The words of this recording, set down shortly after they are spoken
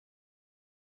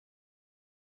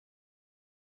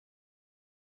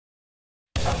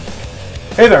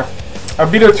Hey there,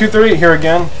 Abito238 here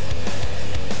again,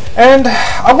 and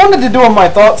I wanted to do a my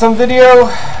thoughts on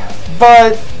video,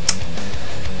 but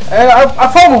I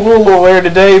probably will a little later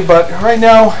today, but right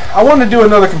now I want to do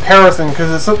another comparison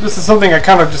because this is something I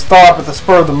kind of just thought up at the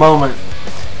spur of the moment.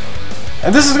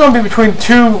 And this is going to be between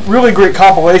two really great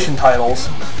compilation titles,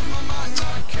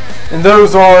 and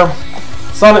those are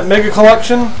Sonic Mega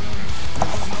Collection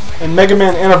and Mega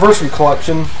Man Anniversary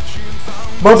Collection,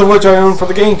 both of which I own for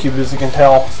the GameCube, as you can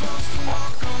tell.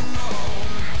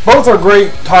 Both are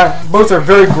great. Both are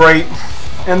very great,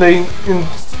 and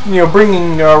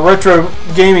bringing retro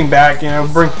gaming back.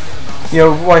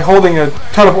 Like holding a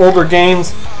ton of older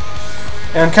games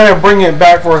and kind of bringing it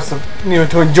back for us to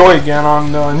enjoy again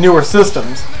on newer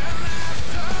systems.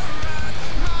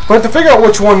 But to figure out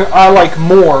which one I like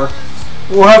more,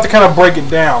 we'll have to kind of break it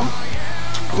down.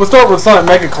 We'll start with Sonic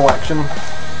Mega Collection.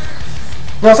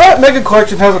 Now, Sonic Mega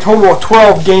Collection has a total of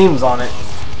 12 games on it,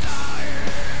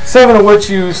 7 of which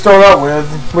you start out with,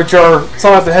 which are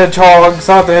Sonic the Hedgehog,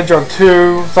 Sonic the Hedgehog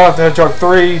 2, Sonic the Hedgehog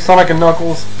 3, Sonic &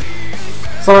 Knuckles,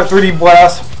 Sonic 3D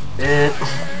Blast,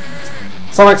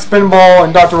 Sonic Spinball,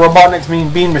 and Dr. Robotnik's Mean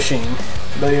Bean Machine,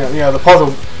 the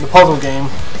puzzle game.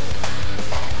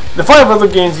 The 5 other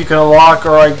games you can unlock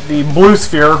are like the Blue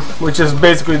Sphere, which is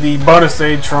basically the bonus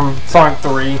stage from Sonic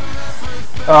 3.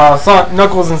 Sonic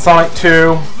Knuckles and Sonic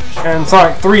 2, and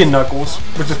Sonic 3 and Knuckles,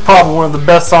 which is probably one of the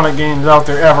best Sonic games out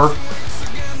there ever.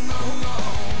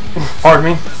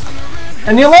 Pardon me.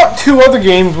 And you unlock 2 other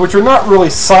games which are not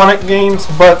really Sonic games,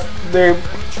 but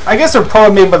I guess they're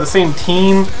probably made by the same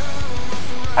team,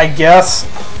 I guess.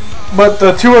 But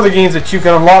the 2 other games that you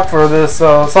can unlock for this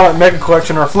Sonic Mega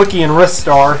Collection are Flicky and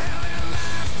Ristar.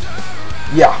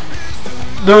 Yeah.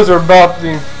 Those are about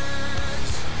the...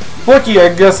 Flicky, I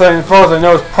guess, as far as I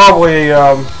know, is probably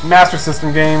a Master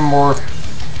System game, or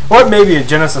it may be a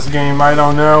Genesis game. I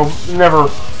don't know.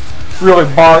 Never really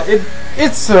bought it.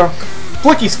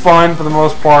 Flicky's fun for the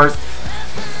most part,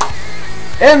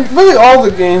 and really all the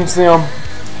games,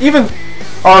 even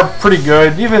are pretty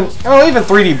good. Even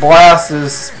 3D Blast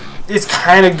is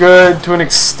kind of good to an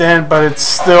extent, but it's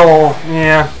still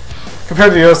compared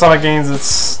to the other Sonic games,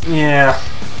 it's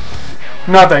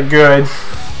not that good.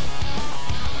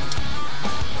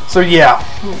 So yeah,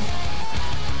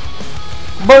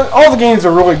 but all the games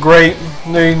are really great.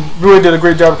 They really did a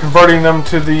great job of converting them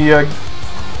to the,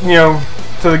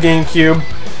 to the GameCube.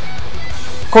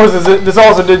 Of course, this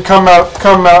also did come out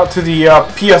to the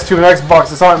PS2 and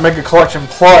Xbox, the Sonic Mega Collection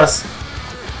Plus,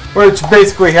 which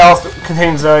basically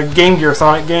contains Game Gear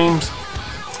Sonic games,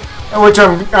 which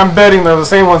I'm betting they're the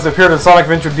same ones that appeared in Sonic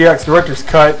Adventure DX Director's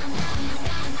Cut.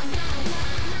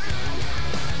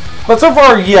 But so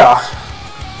far, yeah.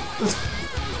 It's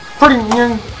pretty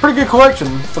good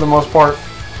collection for the most part.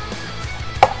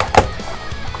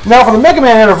 Now for the Mega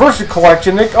Man Anniversary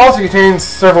Collection, it also contains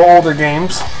several older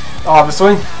games,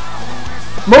 obviously.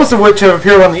 Most of which have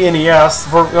appeared on the NES.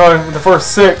 The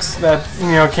first 6 that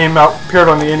appeared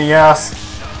on the NES.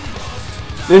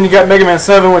 Then you got Mega Man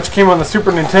 7, which came on the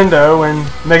Super Nintendo, and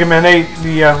Mega Man 8,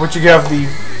 Mega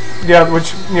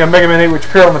Man 8, which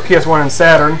appeared on the PS1 and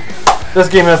Saturn. This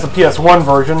game has the PS1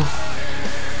 version.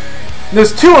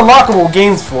 There's 2 unlockable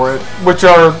games for it, which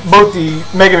are both the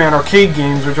Mega Man arcade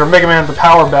games, which are Mega Man The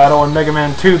Power Battle and Mega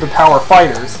Man 2 The Power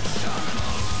Fighters.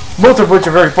 Both of which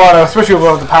are very fun. I especially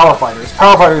love the Power Fighters.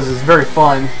 Power Fighters is very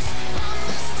fun.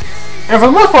 And for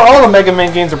the most part, all the Mega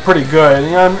Man games are pretty good.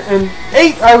 And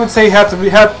 8, I would say,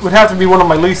 would have to be one of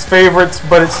my least favorites,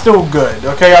 but it's still good.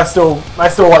 Okay, I still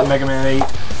like Mega Man 8.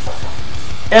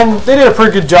 And they did a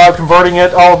pretty good job converting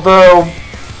it, although,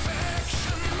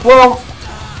 well,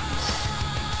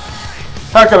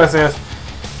 how can I say this?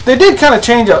 They did kind of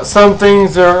change out some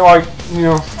things. There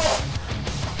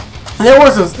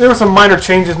were some minor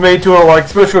changes made to it, like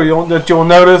especially that you'll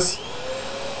notice.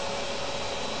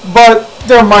 But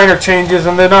they're minor changes,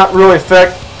 and they're not really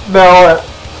affect that.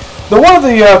 One of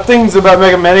the things about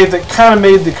Mega Man 8 that kind of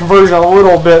made the conversion a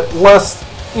little bit less,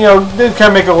 did kind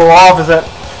of make it a little off, is that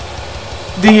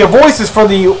the voices for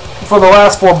the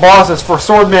last 4 bosses, for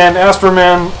Swordman,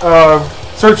 Astroman,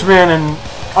 Searchman, and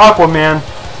Aquaman,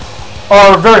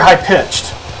 are very high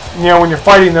pitched. When you're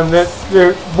fighting them,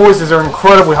 their voices are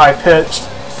incredibly high pitched.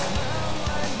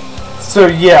 So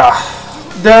yeah,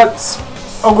 that's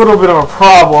a little bit of a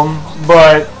problem,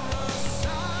 but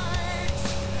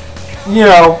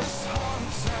the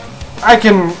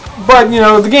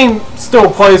game still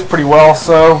plays pretty well,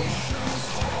 so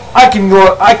I can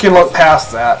look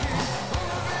past that.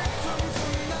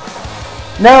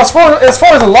 Now, as far as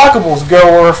unlockables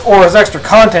go, or as extra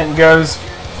content goes,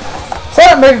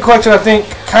 Sonic Mega Collection, I think,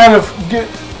 kind of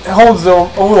holds a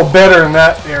little better in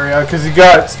that area because you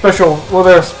got special. Well,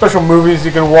 there are special movies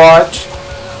you can watch.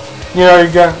 You know,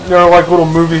 there are like little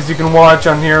movies you can watch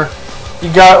on here.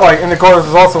 You got like, and of course,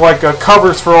 there's also like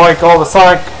covers for like all the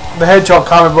Sonic the Hedgehog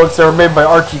comic books that were made by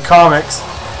Archie Comics.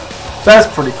 That's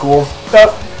pretty cool.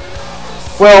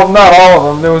 Well, not all of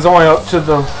them. There was only up to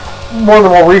one of the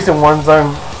more recent ones. I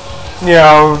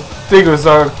think it was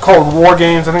called War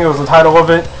Games. I think it was the title of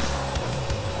it.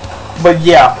 But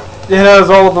yeah, it has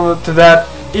all of them to that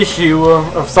issue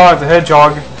of Sonic the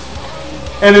Hedgehog,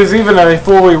 and there's even a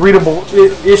fully readable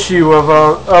issue of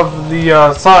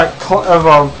the Sonic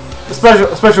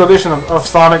special edition of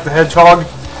Sonic the Hedgehog.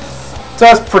 So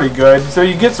that's pretty good. So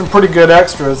you get some pretty good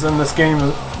extras in this game,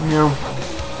 you know.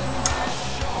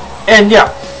 And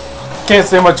yeah, can't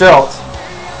say much else.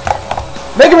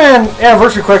 Mega Man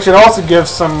Anniversary Collection also gives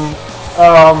some.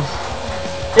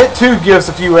 It too gives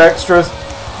a few extras,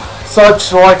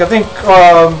 such like I think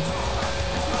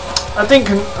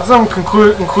some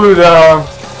include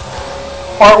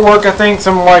artwork. I think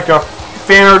some like a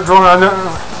fan art drawing.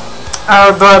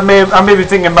 I may be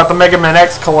thinking about the Mega Man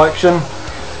X collection.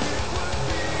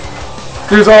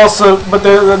 There's also, but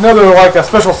there's another like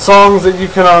special songs that you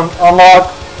can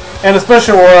unlock, and a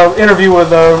special interview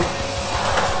with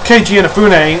Keiji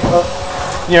Inafune.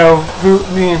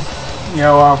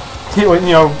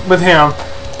 With him.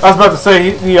 I was about to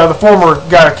say the former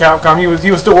guy at Capcom.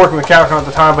 He was still working with Capcom at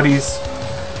the time, but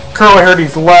currently heard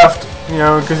he's left. You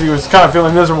know, because he was kind of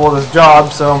feeling miserable with his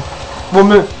job. So we'll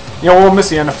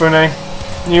miss you, Inafune.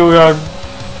 You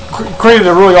created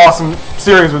a really awesome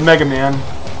series with Mega Man.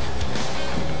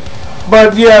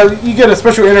 But yeah, you get a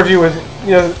special interview with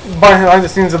behind the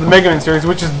scenes of the Mega Man series,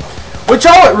 which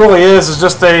all it really is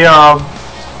just a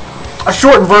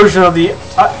shortened version of the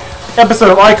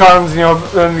episode of Icons.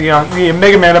 The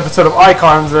Mega Man episode of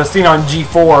Icons seen on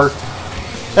G4.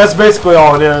 That's basically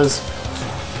all it is.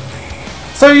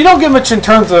 So you don't get much in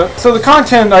terms of. So the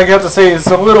content, I have to say, is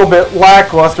a little bit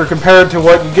lackluster compared to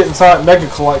what you get in Sonic Mega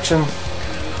Collection.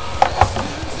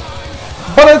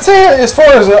 But I'd say, as far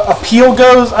as appeal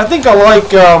goes, I think I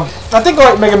like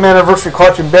Mega Man Anniversary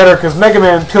Collection better because Mega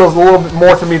Man appeals a little bit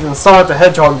more to me than Sonic the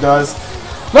Hedgehog does.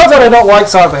 Not that I don't like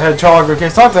Sonic the Hedgehog. Okay,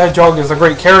 Sonic the Hedgehog is a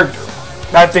great character.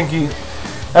 I think he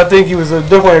was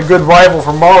definitely a good rival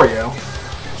for Mario.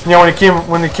 You know,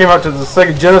 when he came out to the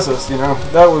Sega Genesis, you know,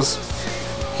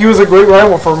 he was a great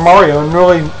rival for Mario and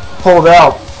really pulled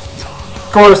out.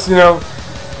 Of course,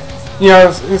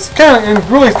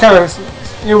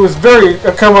 it was very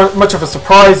kind of much of a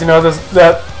surprise,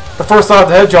 that the first Sonic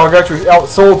the Hedgehog actually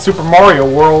outsold Super Mario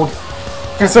World,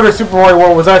 considering Super Mario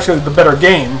World was actually the better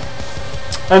game.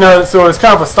 And so it's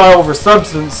kind of a style over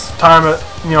substance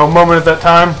moment at that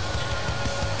time.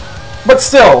 But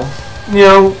still,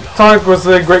 Sonic was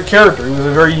a great character. He was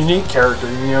a very unique character.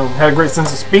 Had a great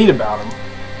sense of speed about him.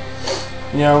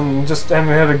 And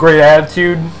had a great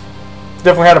attitude.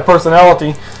 Definitely had a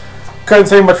personality. Couldn't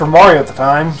say much for Mario at the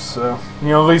time, so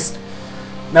at least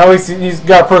he's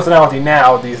got a personality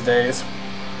now these days,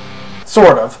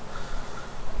 sort of.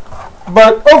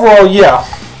 But overall, yeah,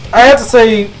 I have to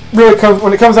say, really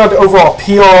when it comes down to overall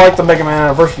appeal, I like the Mega Man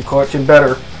Anniversary Collection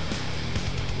better.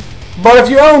 But if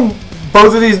you own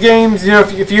both of these games,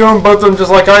 if you own both of them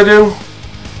just like I do,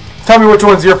 tell me which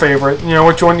one's your favorite.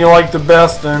 Which one you like the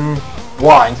best and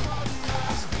why.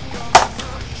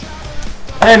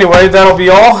 Anyway, that'll be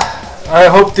all. I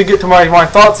hope to get to my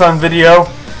thoughts on video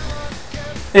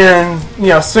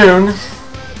soon.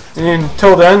 And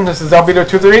until then, this is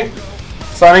Albedo238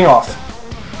 signing off.